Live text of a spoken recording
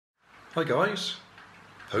Hi guys,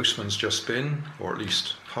 postman's just been, or at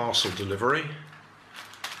least parcel delivery.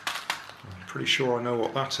 I'm pretty sure I know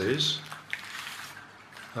what that is.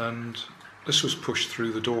 And this was pushed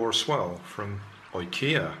through the door as well from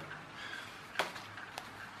IKEA.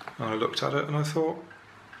 And I looked at it and I thought,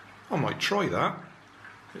 I might try that.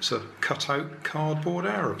 It's a cut-out cardboard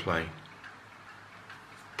aeroplane.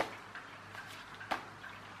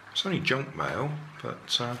 It's only junk mail,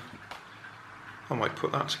 but I might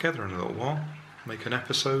put that together in a little while, make an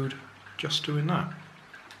episode just doing that.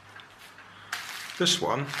 This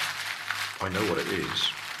one, I know what it is.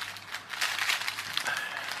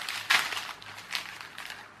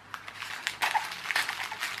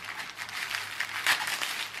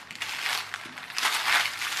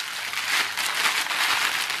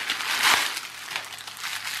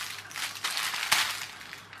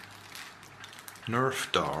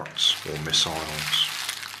 Nerf darts or missiles.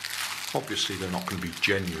 Obviously they're not going to be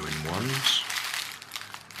genuine ones,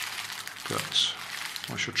 but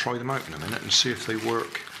I shall try them out in a minute and see if they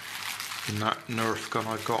work in that Nerf gun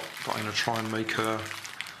I've got that I'm going to try and make a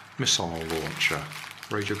missile launcher,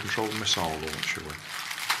 radio controlled missile launcher with.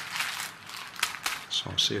 So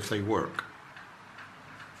I'll see if they work.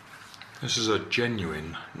 This is a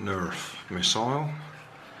genuine Nerf missile.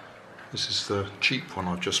 This is the cheap one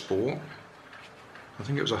I've just bought. I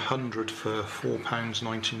think it was 100 for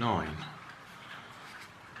 £4.99.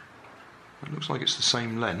 It looks like it's the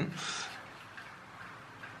same length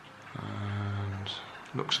and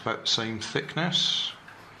looks about the same thickness.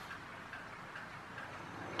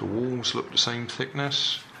 The walls look the same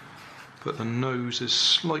thickness, but the nose is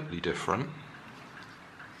slightly different.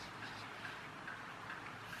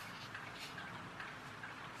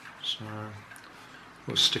 So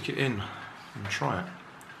we'll stick it in and try it.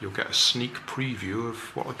 You'll get a sneak preview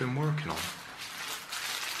of what I've been working on.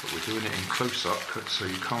 But we're doing it in close-up so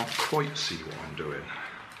you can't quite see what I'm doing.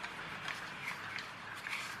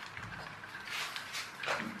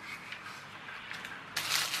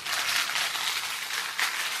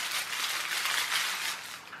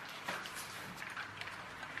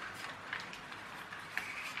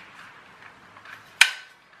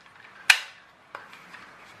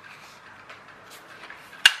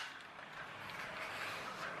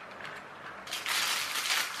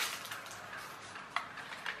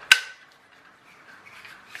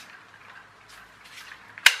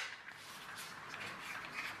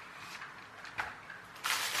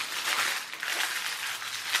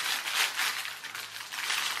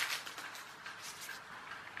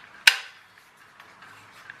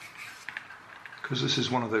 Because this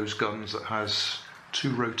is one of those guns that has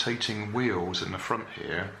two rotating wheels in the front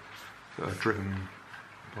here that are driven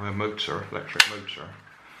by a motor, electric motor.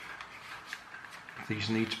 These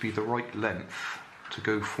need to be the right length to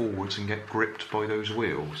go forwards and get gripped by those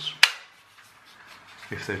wheels.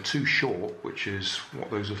 If they're too short, which is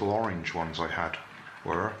what those little orange ones I had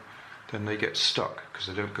were, then they get stuck because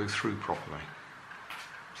they don't go through properly.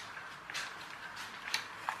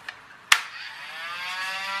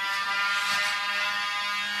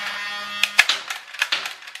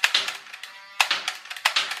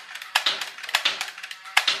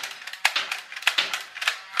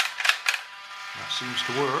 That seems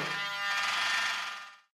to work.